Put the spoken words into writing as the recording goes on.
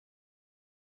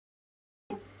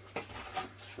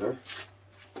Sure.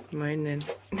 Morning.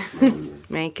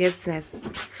 My goodness.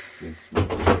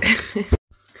 It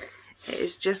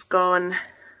is just gone.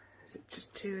 Is it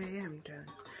just 2 AM, darling?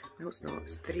 No, it's not.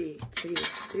 It's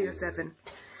 3:07.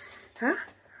 Huh?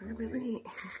 We're gonna be late.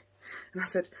 And I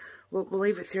said, we'll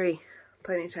leave at 3.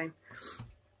 Plenty of time.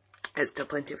 It's still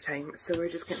plenty of time. So we're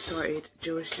just getting sorted.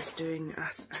 Joe's just doing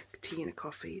a tea and a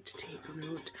coffee to take on the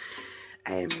road.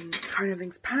 Car and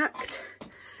everything's packed.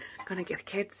 Gonna get the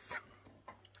kids,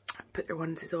 put their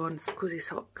onesies on, some cosy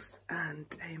socks,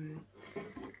 and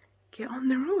get on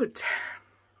the road.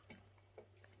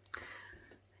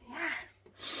 Yeah.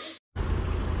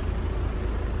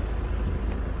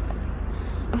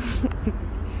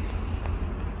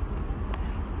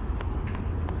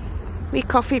 Wee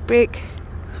coffee break.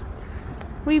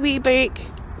 Wee break.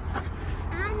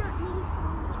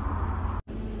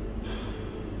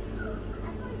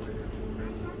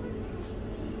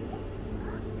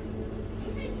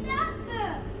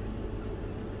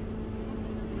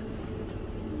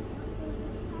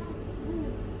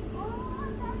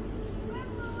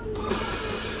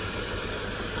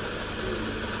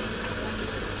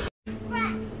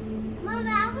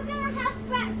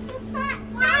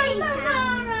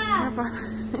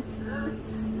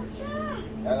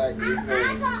 I like these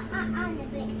very.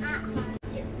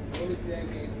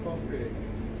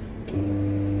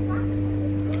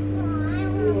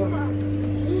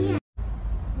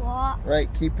 What? Right,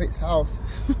 keep its house.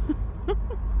 Keep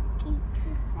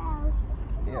its house.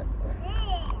 Yeah.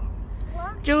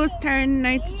 Joe's turn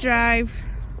now to drive.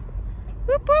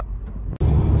 Whoop whoop.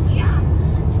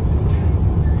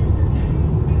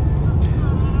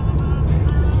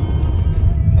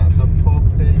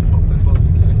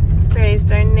 Ferry's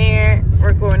down there.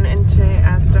 We're going into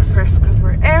Asda first because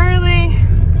we're early.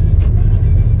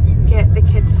 Get the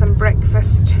kids some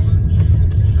breakfast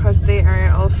because they are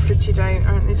all fruited out,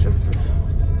 aren't they, Joseph?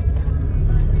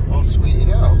 All sweeted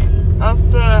out.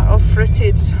 Asda all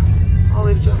fruited. All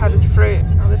they've just had is fruit.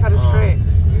 All they've had is fruit.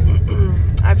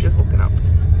 I've just woken up.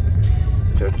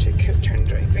 Joe took his turn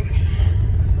driving.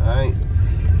 Right.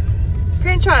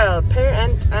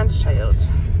 Parent and child.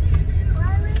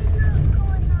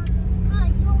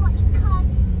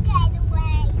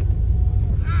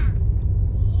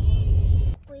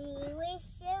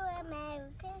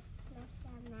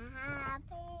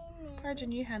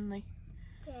 Pardon you, Hanley.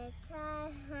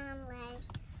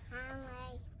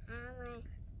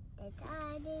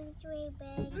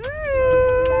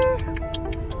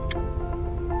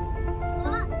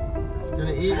 It's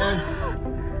gonna eat us.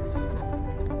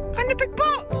 And the big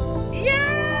boat!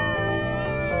 Yay!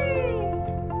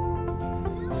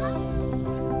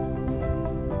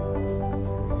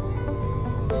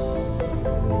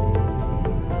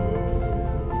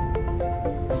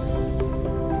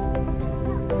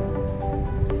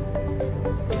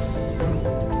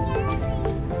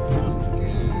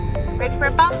 Ready for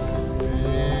a bump?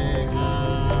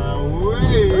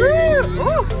 Ooh,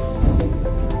 ooh.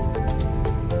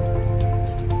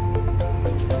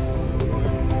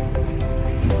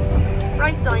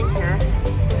 Right down here.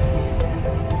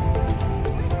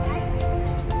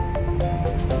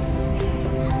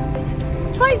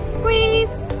 Twice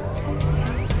squeeze.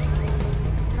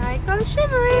 Like all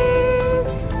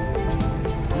shiveries.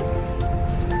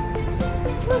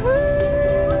 Woohoo!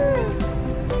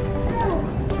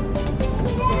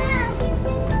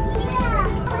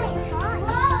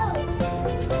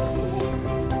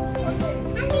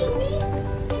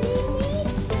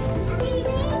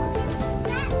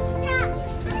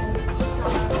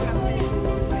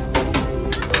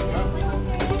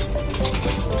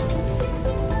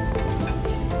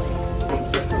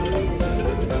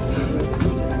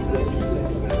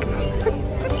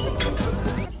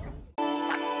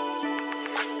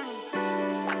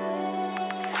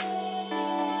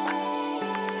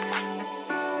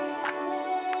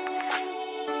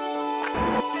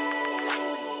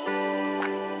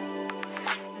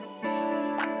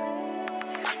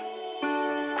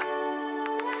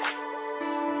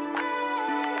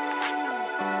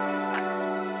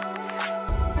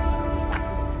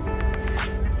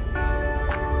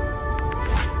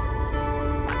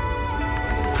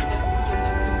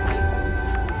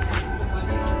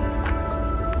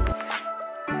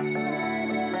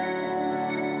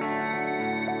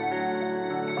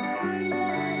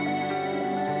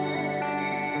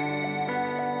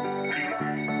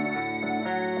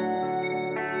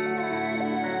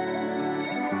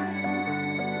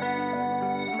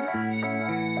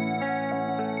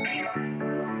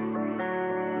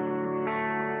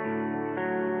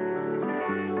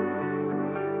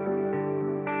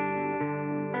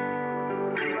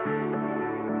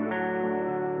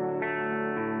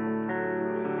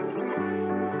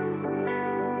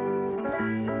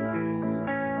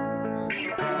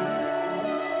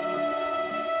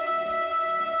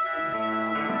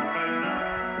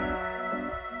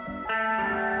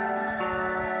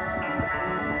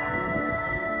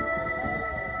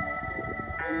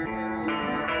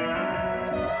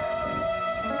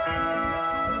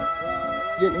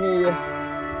 Didn't hear you.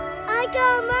 I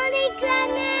got money,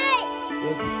 Granny.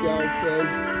 Good shouting.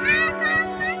 I got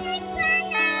money,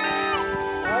 Granny.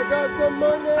 I got some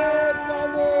money,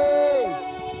 Granny.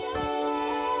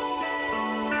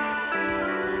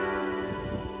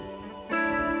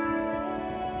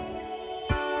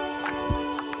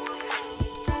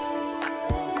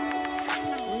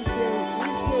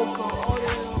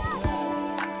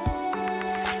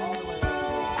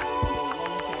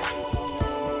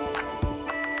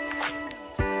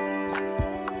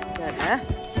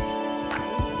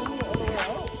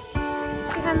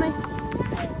 Hey, Henley.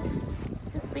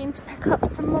 Just been to pick up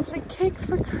some lovely cakes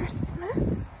for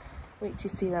Christmas. Wait till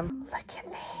you see them. Look at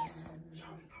these.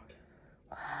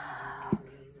 Wow.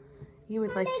 You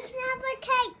would like... Can I have a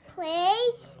cake,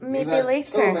 please? Maybe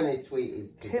later. Too many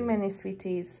sweeties. Too many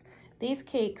sweeties. These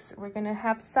cakes, we're going to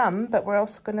have some, but we're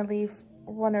also going to leave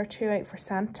 1 or 2 out for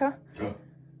Santa.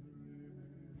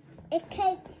 A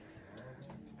cake.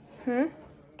 Can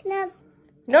I have...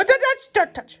 No, don't touch!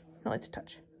 Don't touch! Not allowed to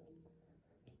touch.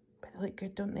 But they look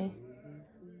good, don't they?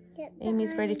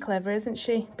 Amy's very clever, isn't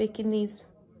she? Baking these.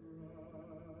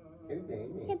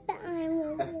 Yeah, but I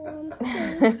want one.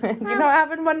 You're not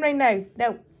having one right now.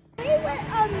 No. We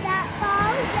went on that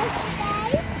boat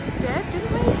yesterday. We did,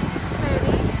 didn't we?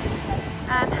 Maybe.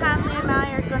 And Hanley and I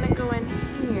are going to go in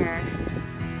here.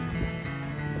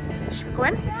 Should we go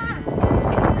in? I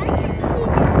can see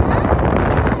the boat.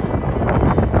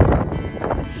 Let's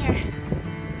go in here.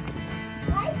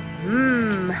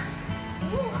 Mmm.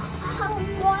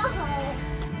 Wow.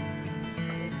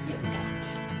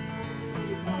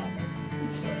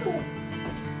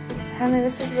 Hanley,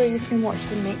 this is where you can watch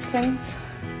them make things.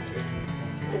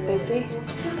 They're busy.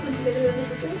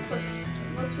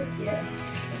 Not just yet.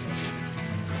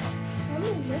 Oh,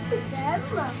 look at them.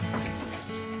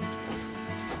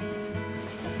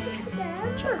 Look at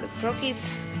them. Chocolate froggies.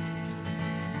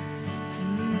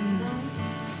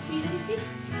 Can you see?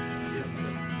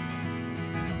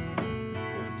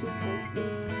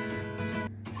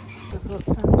 We've got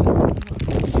Santa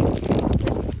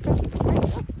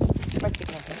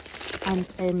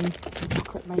and some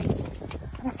chocolate mice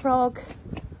and a frog.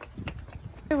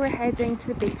 We're heading to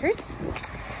the baker's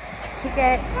to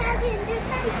get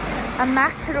a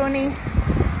macaroni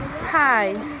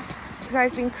pie because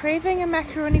I've been craving a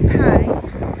macaroni pie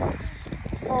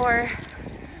for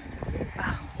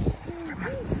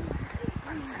months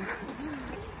and months.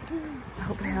 I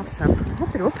hope they have some. I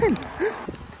hope they're open.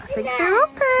 I think they're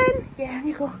open. Yeah, here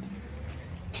you go.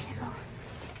 Here you go.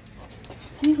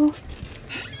 Here you go.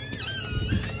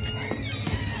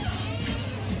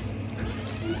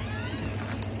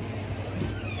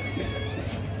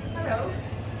 Hello.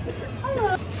 Hello.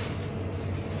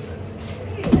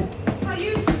 How are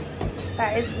you?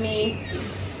 That is me.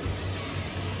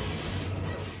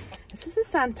 This is the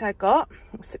Santa I got.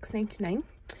 It was $6.99.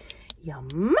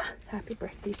 Yum. Happy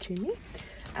birthday to me.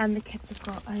 And the kids have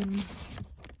got a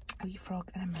wee frog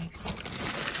and a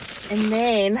mouse. And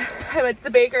then I went to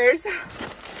the baker's.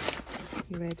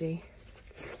 You ready?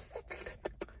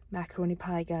 Macaroni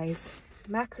pie, guys.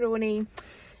 Macaroni.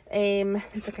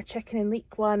 There's like a chicken and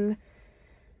leek one.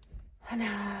 And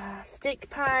a steak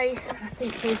pie. And I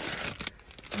think there's...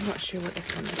 I'm not sure what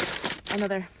this one is.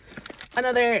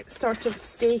 Another sort of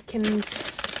steak and...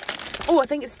 Oh, I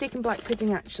think it's steak and black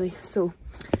pudding actually. So,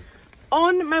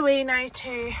 on my way now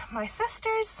to my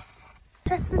sister's.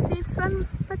 Christmas Eve sun,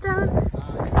 madame.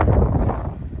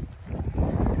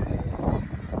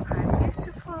 How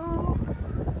beautiful.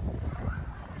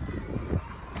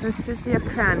 This is the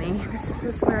Auchrannie. This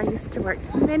was where I used to work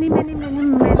many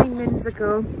moons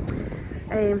ago.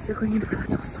 So we're going in for a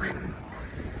little swim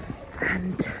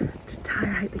and to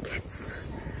tire out the kids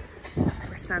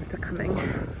for Santa coming.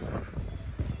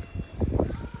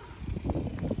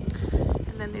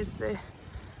 And then there's the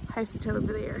house hotel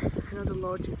over there. I know the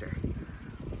lodges are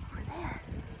over there.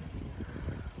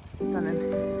 Stunning.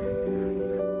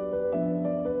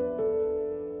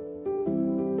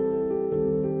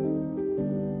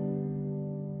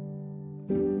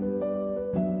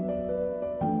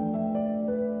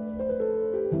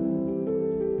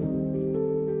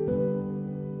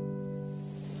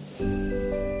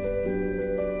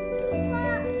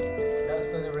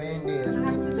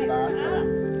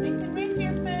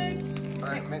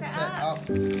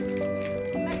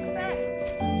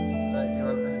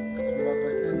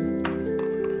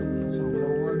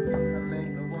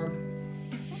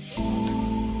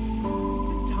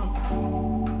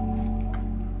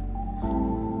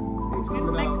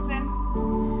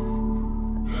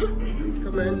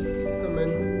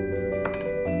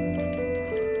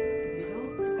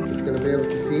 It's going to be able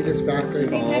to see the sparkly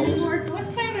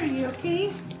balls.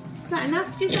 that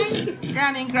enough, do you think?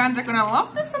 Granny and Grand are going to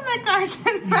love this in their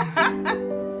garden.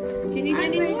 Do you need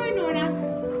any more, Nora?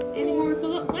 Any more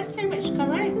glitter? Which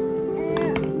colour?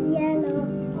 Yellow.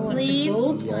 Oh, it's Please. the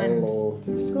gold Yellow.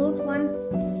 one. Gold one.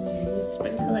 Just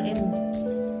sprinkle it in.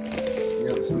 You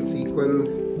got some sequins.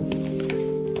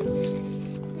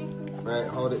 Right,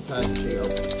 hold it tight, shake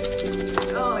up.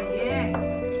 Oh, yes.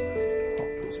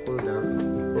 Spoon down.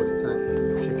 Hold it tight.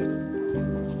 Shake it.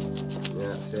 Yeah,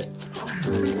 that's it.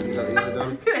 You got the other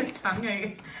done? Good tongue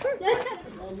out.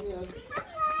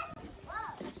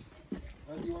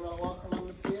 Do you want to walk along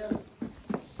the pier?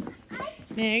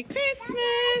 Merry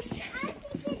Christmas! I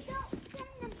think it got from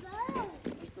the boat.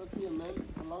 Let's go to your men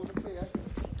along the pier.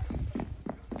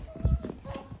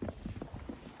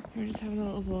 We're just having a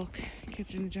little walk.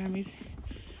 Kids are in the jammies.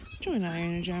 Joe and I are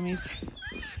in the jammies.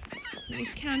 Nice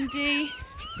candy.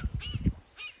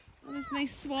 And there's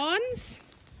nice swans.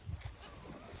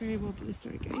 Very wobbly,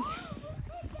 sorry guys.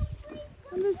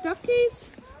 And there's duckies.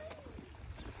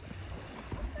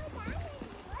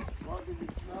 What did it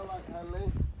smell like,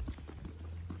 Henley?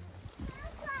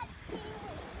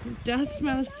 It does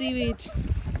smell of seaweed.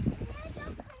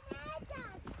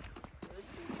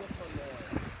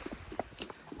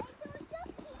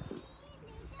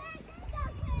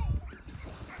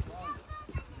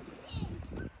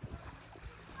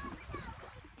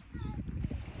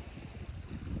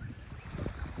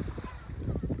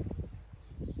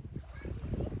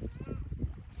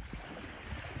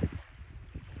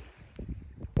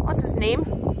 What's his name?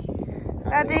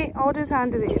 Daddy, hold his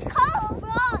hand to these. It's called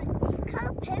frog. It's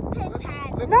called Pippa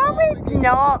Pan. No, it's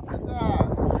not. What's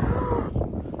that?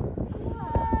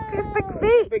 His big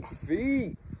feet. Big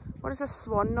feet. What does a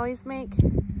swan noise make?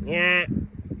 Yeah. Do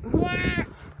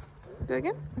it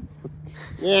again?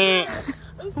 Yeah.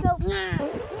 It's called Well,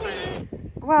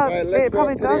 Right, let's it go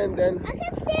probably up to the does. end then. I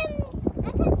can see him.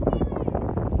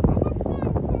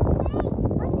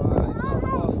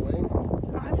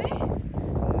 Oh, has he?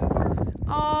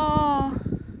 Oh.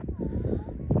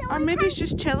 Or maybe he's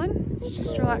just chilling. He's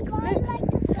just relaxing it.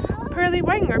 Pearly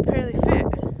wing or pearly foot? I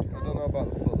don't know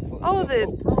about the foot. Oh,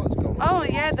 foot's gone. oh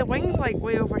yeah, the wing's like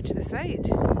way over to the side.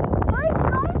 Oh, it's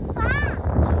going fast.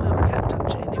 Well, we can't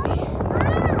touch it anyway.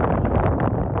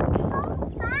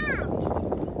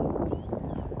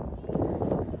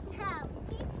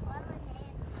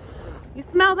 You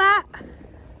smell that?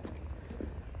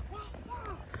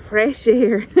 Fresh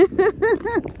air. It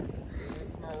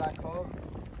smells like home.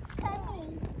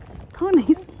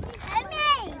 Ponies.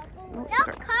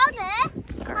 Not Connor.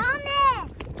 Connor.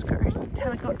 It's got her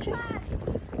Tamagotchi. Look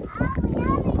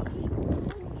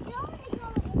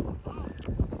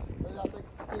at that big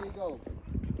seagull.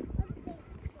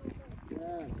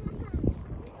 Yeah.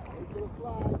 It's gonna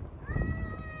fly.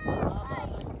 How about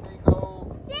big seagull?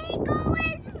 Seagull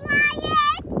is flying.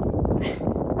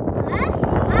 Huh?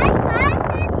 My voice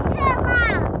is too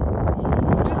loud.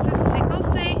 What does the seagull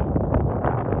say?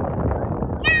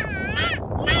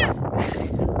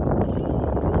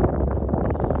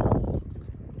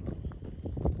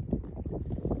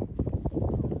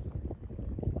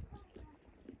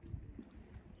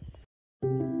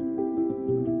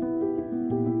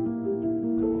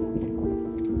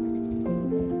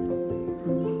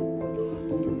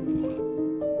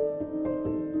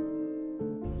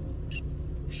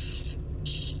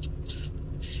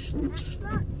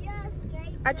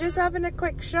 I'm just having a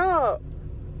quick shot.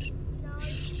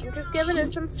 I'm just giving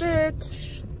it some food.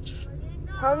 It's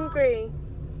hungry.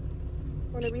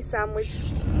 Want a wee sandwich?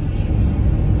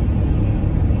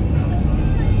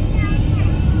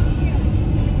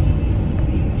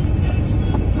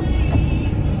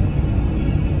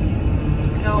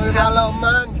 Look at that little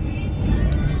man.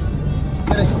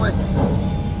 Get it quick.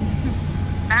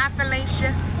 Bye,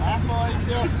 Felicia. Bye,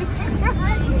 Felicia.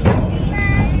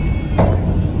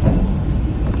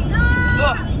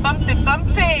 Oh, bumpy,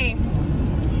 bumpy.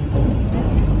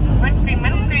 Windscreen,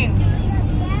 windscreen.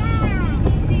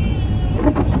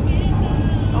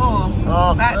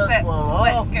 Oh, that's it. One.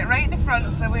 Let's get right in the front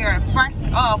so we are first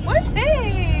off. Woohoo!